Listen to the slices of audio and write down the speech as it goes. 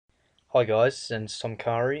Hi guys, and it's Tom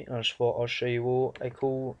Curry, and I just thought I'll show you all a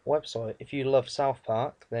cool website. If you love South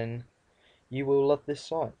Park, then you will love this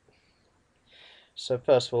site. So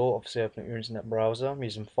first of all, obviously open up your internet browser. I'm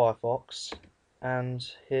using Firefox, and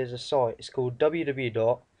here's a site. It's called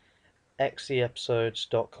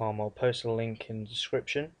www.xeepisodes.com. I'll post a link in the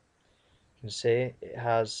description. You can see it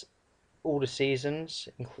has all the seasons,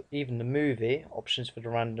 even the movie, options for the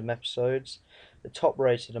random episodes, the top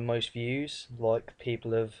rated and most views, like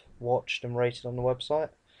people have watched and rated on the website.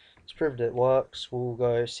 To prove that it works, we'll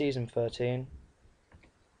go season 13.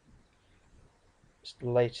 It's the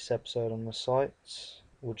latest episode on the site.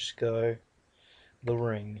 We'll just go The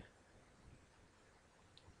Ring.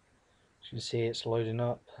 As you can see, it's loading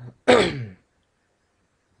up.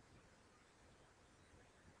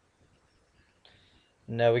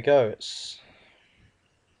 And there we go. It's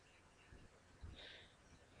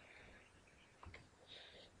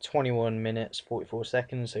 21 minutes 44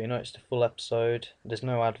 seconds, so you know it's the full episode. There's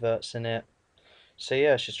no adverts in it. So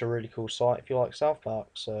yeah, it's just a really cool site if you like South Park.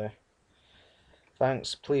 So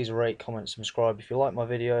thanks. Please rate, comment, subscribe if you like my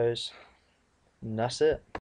videos. And that's it.